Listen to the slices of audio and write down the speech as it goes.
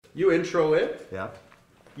You intro it. Yeah.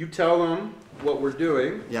 You tell them what we're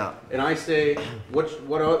doing. Yeah. And I say, what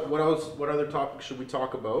other topics should we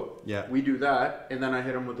talk about? Yeah. We do that, and then I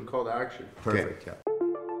hit them with the call to action. Perfect. Okay. Yeah.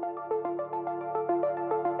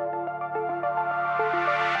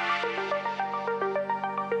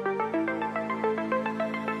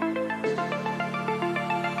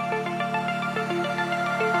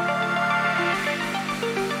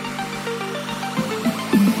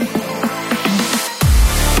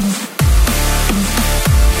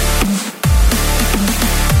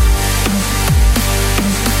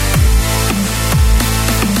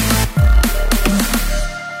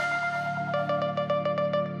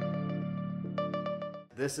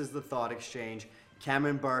 This is the Thought Exchange.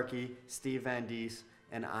 Cameron Barkey, Steve Van Dies,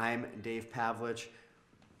 and I'm Dave Pavlich.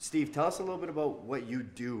 Steve, tell us a little bit about what you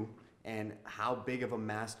do and how big of a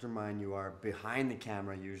mastermind you are behind the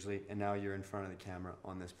camera usually, and now you're in front of the camera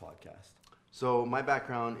on this podcast. So my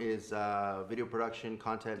background is video production,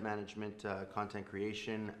 content management, content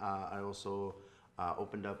creation. I also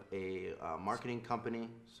opened up a marketing company.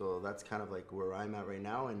 So that's kind of like where I'm at right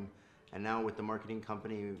now. And now with the marketing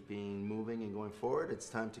company being moving and going forward, it's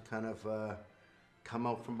time to kind of come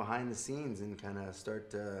out from behind the scenes and kind of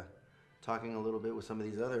start talking a little bit with some of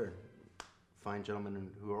these other fine gentlemen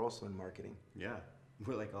who are also in marketing. Yeah,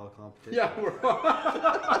 we're like all competition. Yeah, we're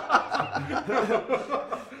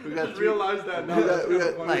We got just realized that now. we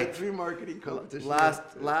got Funny. like 3 marketing competitions.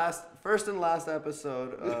 First and last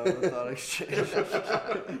episode of the Thought Exchange.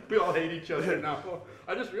 We all hate each other now.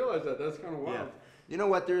 I just realized that. That's kind of wild. Yeah. You know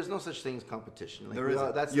what? There is no such thing as competition. Like, There is.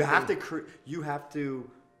 that's You the have thing. to. You have to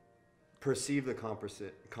perceive the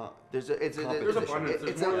composite. There's abundance.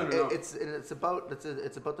 There's more than enough. It's about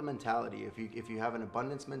the mentality. If you have an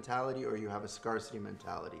abundance mentality or you have a scarcity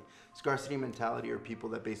mentality. Scarcity mentality are people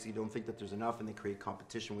that basically don't think that there's enough and they create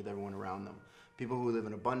competition with everyone around them. People who live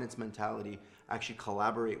in abundance mentality actually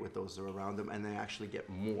collaborate with those that are around them and they actually get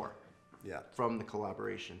more. Yeah. From the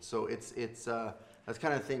collaboration. So it's that's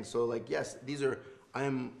kind of thing. So like yes, these are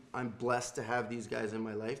I'm blessed to have these guys in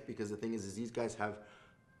my life because the thing is these guys have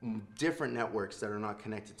different networks that are not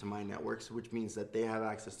connected to my networks, which means that they have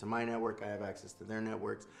access to my network, I have access to their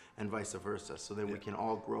networks, and vice versa. So then we can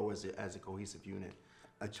all grow as a cohesive unit.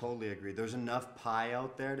 I totally agree. There's enough pie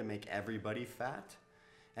out there to make everybody fat,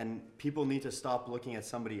 and people need to stop looking at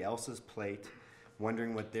somebody else's plate,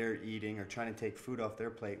 wondering what they're eating or trying to take food off their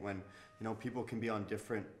plate when, people can be on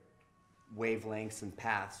different wavelengths and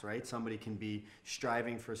paths, right? Somebody can be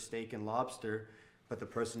striving for steak and lobster, but the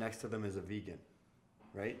person next to them is a vegan,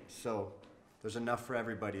 right? So there's enough for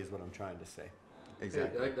everybody is what I'm trying to say.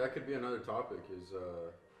 Exactly. Hey, that could be another topic is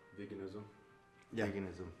veganism. Yeah.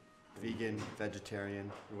 Veganism. Vegan, vegetarian.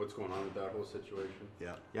 And what's going on with that whole situation.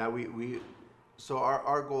 Yeah. Yeah, so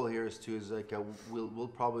our goal here is like we'll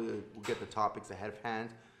get the topics ahead of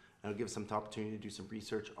hand, and I'll give some opportunity to do some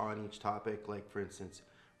research on each topic. Like for instance,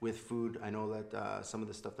 with food, I know that some of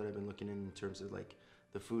the stuff that I've been looking in terms of like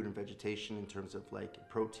the food and vegetation, in terms of like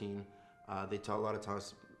protein, they tell a lot of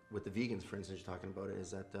times with the vegans, for instance, you're talking about it, is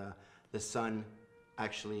that the sun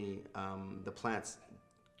actually the plants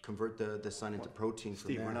convert the sun into protein.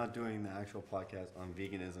 Steve, from we're there. not doing the actual podcast on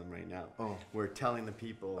veganism right now. Oh. We're telling the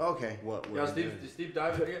people Okay. what we're Yeah, doing. Steve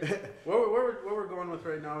dive again. what we're going with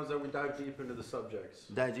right now is that we dive deep into the subjects.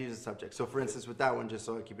 Diabetes is a subject. So, for instance, with that one, just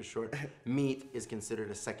so I keep it short, meat is considered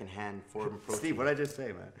a second-hand form of protein. Steve, what did I just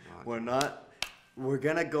say, man? Okay. We're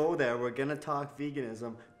gonna go there. We're gonna talk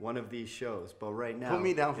veganism one of these shows. But right now, Put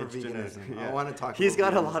me down for it's veganism. Yeah. I want to talk. He's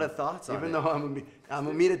about got a veganism. lot of thoughts on Even it. though I'm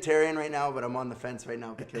a meatitarian right now, but I'm on the fence right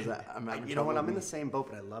now because I'm having You know what? trouble I'm in the with same boat,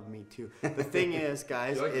 but I love meat too. The thing is,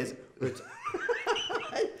 guys, You like is meat?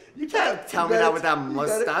 you can't tell me that with that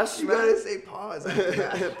mustache, You man. gotta say pause. I'm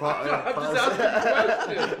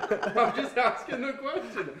just asking the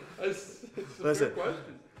question. It's a Listen. fair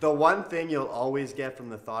question. The one thing you'll always get from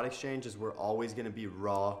the Thought Exchange is we're always going to be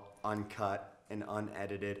raw, uncut, and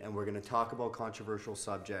unedited, and we're going to talk about controversial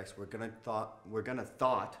subjects. We're going to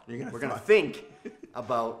think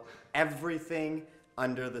about everything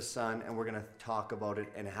under the sun, and we're going to talk about it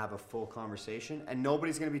and have a full conversation. And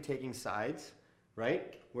nobody's going to be taking sides,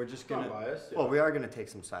 right? We're just going to. Unbiased, yeah. Well, we are going to take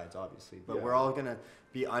some sides, obviously, but Yeah. we're all going to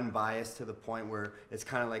be unbiased to the point where it's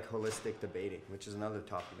kind of like holistic debating, which is another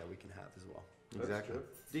topic that we can have as well. That's Exactly. true.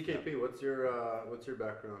 DKP, what's your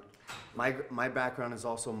background? My background is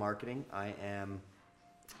also marketing. I am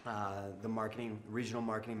the regional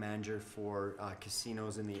marketing manager for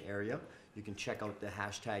casinos in the area. You can check out the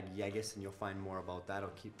hashtag Yegus and you'll find more about that. I'll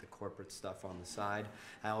keep the corporate stuff on the side.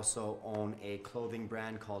 I also own a clothing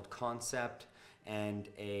brand called Concept and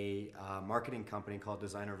a marketing company called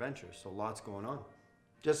Designer Ventures. So lots going on.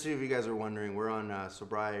 Just so if you guys are wondering, we're on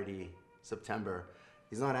sobriety September.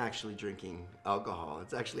 He's not actually drinking alcohol.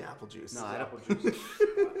 It's actually apple juice. No, Apple juice.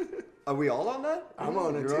 Are we all on that? I'm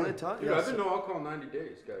on it You're too. on it, Todd? Dude, I've been no alcohol 90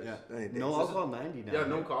 days, guys. Yeah. 90 days. No alcohol 90 now. Yeah,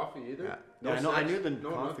 no coffee either. Yeah. No Yeah, I know- I sex, knew the no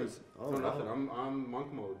coffee's- Nothing. oh, no wow. nothing. I'm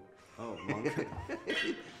monk mode. Oh, monk.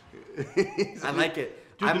 I like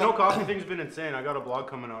it. Dude, I'm the no a- coffee thing's been insane. I got a blog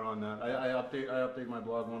coming out on that. I update my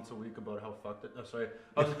blog once a week about how fucked it. Sorry,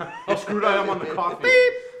 how screwed I am on the coffee.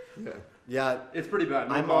 Yeah, It's pretty bad.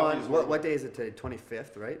 No I'm coffee on. is What horrible. day is it today?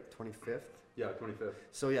 25th, right? 25th. Yeah, 25th.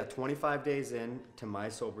 So yeah, 25 days in to my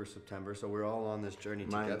sober September. So we're all on this journey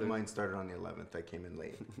together. Mine started on the 11th. I came in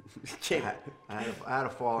late. Came- I had a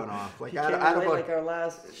falling off. Like He I came had, I had in late about, like our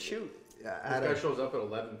last shoot. yeah, I This had guy a, shows up at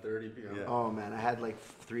 11:30 p.m. Yeah. oh man, I had like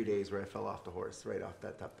 3 days where I fell off the horse right off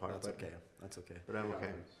that part. That's but, okay. That's okay. But I'm okay.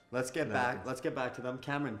 Let's get That back. happens. Let's get back to them.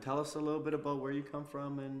 Cameron, tell us a little bit about where you come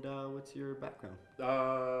from and what's your background.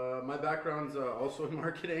 My background's also in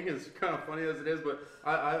marketing, as kind of funny as it is, but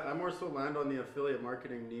I more so land on the affiliate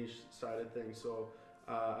marketing niche side of things. So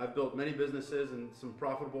I've built many businesses and some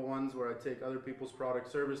profitable ones where I take other people's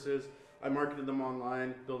product services, I marketed them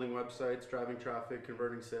online, building websites, driving traffic,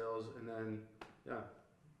 converting sales, and then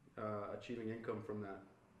achieving income from that.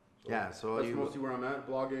 So Yeah, so that's you- mostly where I'm at,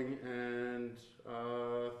 blogging and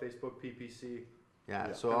Facebook PPC. Yeah,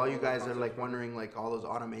 Yeah. so all you guys are like wondering like all those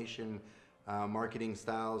automation marketing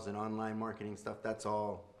styles and online marketing stuff, that's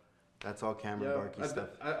all Cameron Barkey stuff.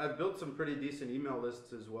 I've built some pretty decent email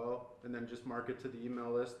lists as well, and then just market to the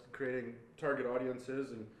email list, creating target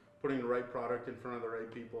audiences and putting the right product in front of the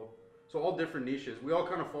right people. So all different niches. We all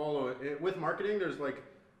kind of follow it. With marketing,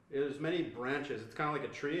 there's many branches. It's kind of like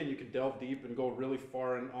a tree, and you can delve deep and go really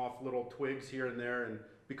far and off little twigs here and there and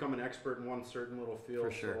become an expert in one certain little field.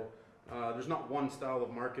 For sure. So there's not one style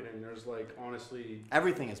of marketing. There's like, honestly,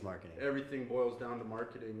 Everything is marketing. everything boils down to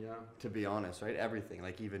marketing, yeah. To be honest, right? Everything.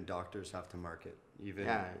 Like even doctors have to market. Even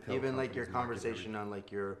Yeah, pill even like your companies market conversation on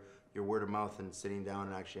like your word of mouth and sitting down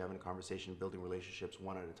and actually having a conversation, building relationships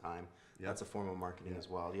one at a time. Yeah. That's a form of marketing Yeah. as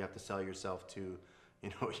well. You have to sell yourself to,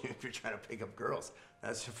 if you're trying to pick up girls,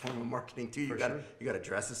 that's a form of marketing too. For You gotta sure. you gotta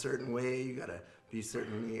dress a certain way. You gotta be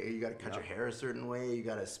certain. You gotta cut your hair a certain way. You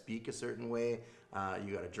gotta speak a certain way.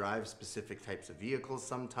 You gotta drive specific types of vehicles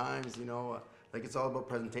sometimes. Like it's all about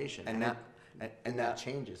presentation. And that that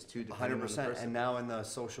changes too. depending on the 100%. person. And now in the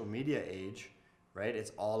social media age, right?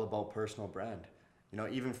 It's all about personal brand.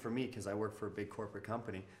 Even for me, because I work for a big corporate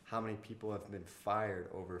company, how many people have been fired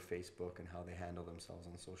over Facebook and how they handle themselves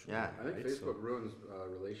on social Yeah. media? I think right? So Facebook ruins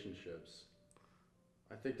relationships.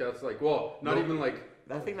 I think that's like, well, not No. even like,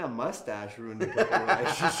 I think that mustache ruined a couple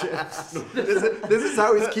relationships. this is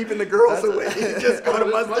how he's keeping the girls away. He just got a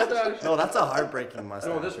this mustache. mustache. No, that's a heartbreaking mustache.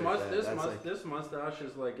 No, this right there. That's this mustache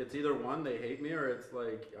is like, it's either one, they hate me, or it's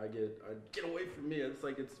like I get away from me. It's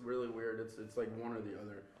like, it's really weird. It's like one or the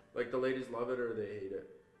other. Like the ladies love it or they hate it.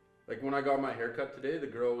 Like when I got my haircut today, the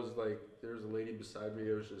girl was like, there was a lady beside me.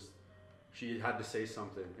 It was just, she had to say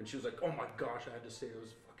something, and she was like, "Oh my gosh, I had to say it. It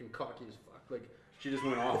was fucking cocky as fuck." Like she just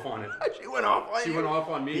went off on it. She went off on She you. went off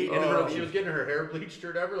on me, and Oh. she was getting her hair bleached or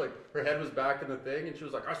whatever. Like her head was back in the thing, and she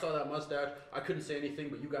was like, "I saw that mustache. I couldn't say anything,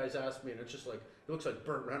 but you guys asked me." And it's just like, it looks like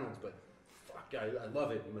Burt Reynolds, but fuck, I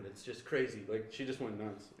love it, but it's just crazy. Like she just went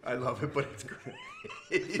nuts. I love it, but it's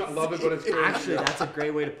great. I love it, but it's crazy. Actually, that's a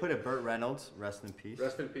great way to put it. Burt Reynolds, rest in peace.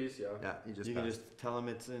 Rest in peace, yeah. Yeah, you just You can passed. just tell him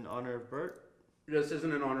it's in honor of Burt. This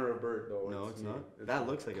isn't in honor of Burt, though. No, it's me. not. It's That me.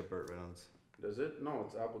 looks like a Burt Reynolds. Does it? No,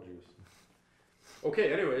 it's apple juice.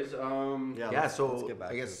 Okay. Anyways, Yeah. Yeah, let's so get back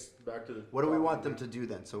I to guess back to the. what do we topic want them again. to do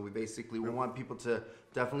then? So we want people to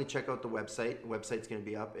definitely check out the website. The website's going to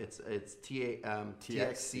be up. It's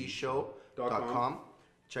txcshow.com.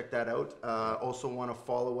 Check that out. Also want to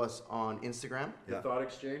follow us on Instagram. The Yeah. Thought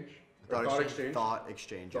Exchange? Thought Thought Exchange. Exchange? Thought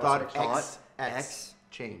exchange. Thought Thought X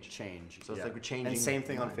change. change. So it's yeah. like we're changing And same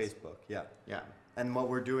thing on minds. Facebook. Yeah. Yeah. And what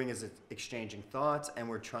we're doing is exchanging thoughts, and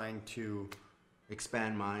we're trying to.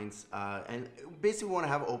 Expand minds, and basically we want to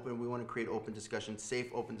have we want to create open discussions, safe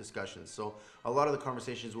open discussions. So a lot of the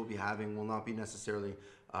conversations we'll be having will not be necessarily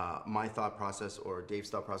my thought process or Dave's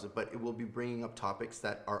thought process, but it will be bringing up topics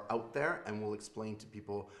that are out there, and we'll explain to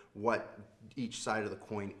people what each side of the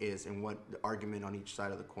coin is and what the argument on each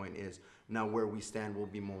side of the coin is. Now where we stand will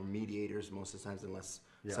be more mediators most of the times, unless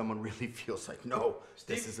Yeah. someone really feels like, no,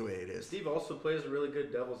 this is the way it is. Steve also plays a really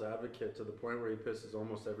good devil's advocate to the point where he pisses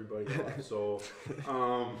almost everybody off. So,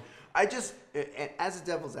 I just, as a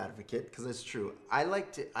devil's advocate, because it's true,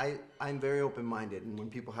 I'm very open-minded, and when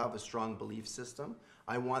people have a strong belief system,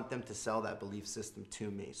 I want them to sell that belief system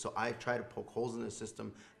to me. So I try to poke holes in the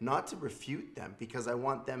system, not to refute them, because I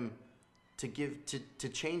want them to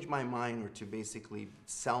change my mind or to basically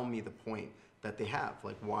sell me the point that they have.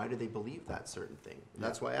 Like, why do they believe that certain thing?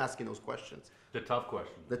 That's why asking those questions. The tough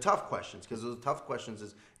question. The tough questions, because those tough questions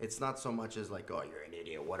is, it's not so much as like, oh, you're an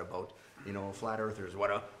idiot. What about, flat earthers?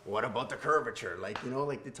 What about the curvature? Like,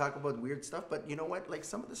 like they talk about weird stuff, but you know what? Like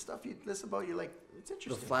some of the stuff you listen about, you're like, it's The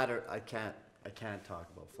interesting. flat Earth, I can't talk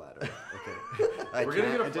about flat Earth. Okay. We're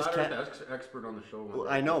gonna get I a just flat can't. Earth expert on the show. one Well,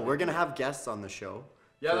 day. I know we're gonna have guests on the show.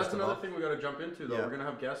 Yeah, first that's of another all. thing we got to jump into though. Yeah. We're gonna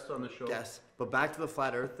have guests on the show. Guests, but back to the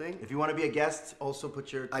flat Earth thing. If you want to be a guest, also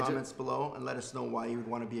put your I ju- comments below and let us know why you would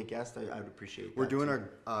want to be a guest. I would appreciate We're that doing too.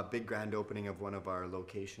 our big grand opening of one of our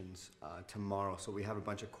locations tomorrow. So we have a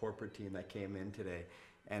bunch of corporate team that came in today,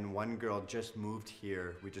 and one girl just moved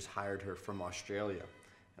here. We just hired her from Australia,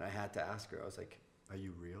 and I had to ask her. I was like, "Are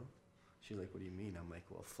you real?" She's like, "What do you mean?" I'm like,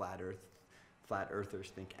 "Well, flat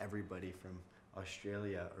earthers think everybody from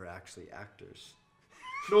Australia are actually actors."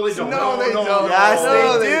 No, they don't. No, they don't. Yes,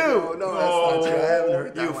 No, they do. don't. No, that's not true. I haven't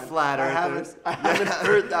heard that You one. flat earthers. I haven't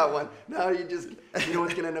heard that one. No, you know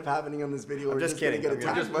what's gonna end up happening on this video? I'm just kidding. Gonna I'm get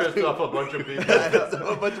We just attacked pissed by off a bunch of people.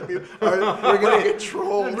 a bunch of people. We're gonna get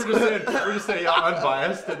trolled. we're just saying yeah,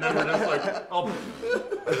 unbiased, and then we're just like, oh,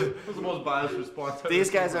 that's the most biased response. I've These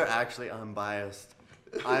ever guys seen. are actually unbiased.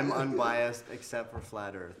 I'm unbiased except for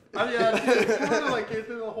flat Earth. Oh, yeah, it's kind of like there's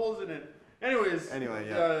the holes in it. Anyways. Anyway,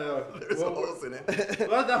 yeah. There's Well, holes in it.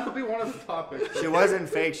 well, that would be one of the topics. She wasn't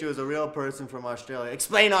fake. She was a real person from Australia.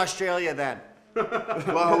 Explain Australia then.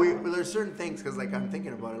 Well, there's certain things because like I'm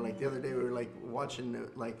thinking about it. Like the other day we were like watching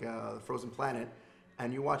the Frozen Planet,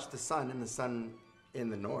 and you watch the sun, and the sun in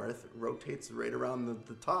the north rotates right around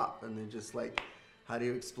the top, and they're just like, how do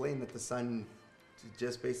you explain that the sun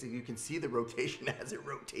just basically you can see the rotation as it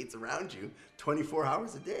rotates around you 24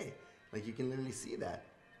 hours a day? Like you can literally see that.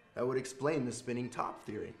 That would explain the spinning top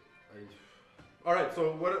theory. All right,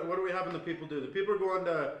 so what are we having the people do? The people are going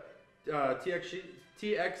to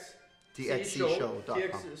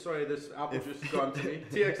TXCshow.com. Sorry, this apple just gone to me.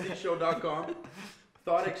 TXCshow.com.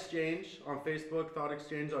 Thought Exchange on Facebook, Thought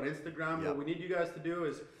Exchange on Instagram. Yep. What we need you guys to do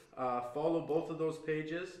is follow both of those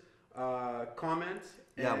pages, comment.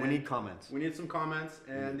 Yeah, we and need comments. We need some comments,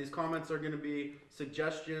 and these comments are going to be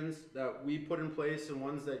suggestions that we put in place and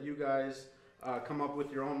ones that you guys come up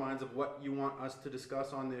with your own minds of what you want us to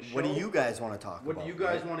discuss on this show. What do you guys want to talk What about? do you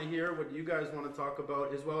guys want to hear? What do you guys want to talk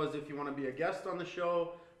about? As well as if you want to be a guest on the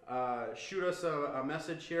show, shoot us a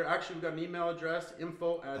message here. Actually, we've got an email address,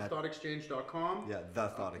 info@thoughtexchange.com. Yeah, the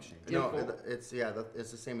Thought Exchange. No, Info. it's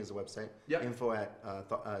the same as the website. Yep.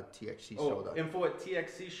 info@txcshow.com.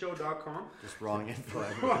 info@txcshow.com. Just wrong info.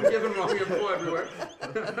 I'm giving wrong info everywhere.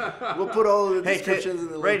 We'll put all the Hey, descriptions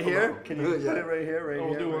in the right link here. below. Can you Yeah. put it right here? Right We'll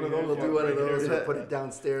here. do one right of here? those. We'll do one of those Yeah. or put it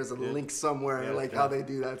downstairs, a link somewhere, Yeah, like yeah. how they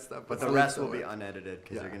do that stuff. But It's the a link rest will be somewhere. unedited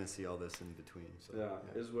because Yeah. you're gonna see all this in between. So.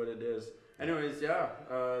 Yeah, is what it is. Anyways, yeah,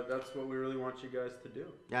 that's what we really want you guys to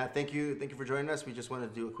do. Yeah, thank you for joining us. We just wanted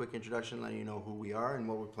to do a quick introduction, let you know who we are and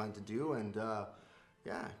what we plan to do, and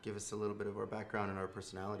give us a little bit of our background and our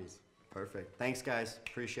personalities. Perfect. Thanks, guys.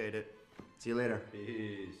 Appreciate it. See you later.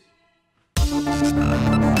 Peace.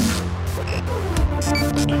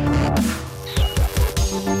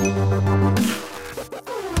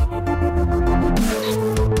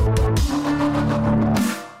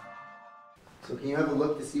 So can you have a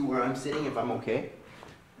look to see where I'm sitting, if I'm okay?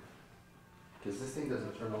 Because this thing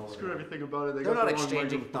doesn't turn all Screw over. everything about it. They They're got not the wrong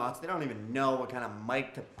exchanging microphone. thoughts. They don't even know what kind of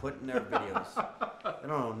mic to put in their videos. They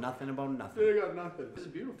don't know nothing about nothing. They got nothing. This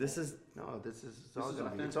is beautiful. This is No, it's This all is gonna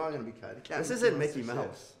be. It's authentic. all gonna be cut. It can't this be isn't too Mickey much.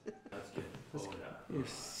 Mouse. That's good. Oh, yeah.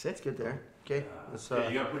 It's good there. Okay, let's.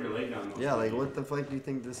 Okay, you gotta put your leg down. though. Yeah, like what the fuck do you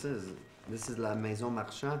think this is? This is La Maison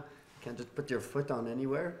Marchand. You can't just put your foot on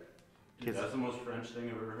anywhere. Dude, that's the most French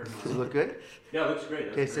thing I've ever heard. in my Does it life. look good? Yeah, it looks great.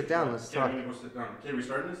 That's Okay, great. sit down, Yeah. let's Yeah, talk. I'm gonna go sit down. Okay, we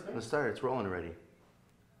starting this thing? Let's start. It's rolling already.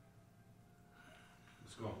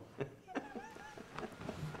 Let's go.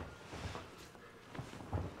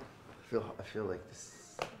 I feel like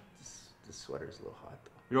this sweater is a little hot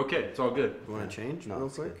though. You're okay. It's all good. You want to change No, real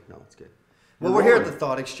it's quick? good. No, it's good. Well, we're here at the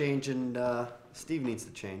Thought Exchange, and Steve needs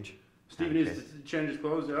to change. Steve needs to change his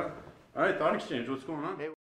clothes, yeah? All right, Thought Exchange. What's going on? Hey,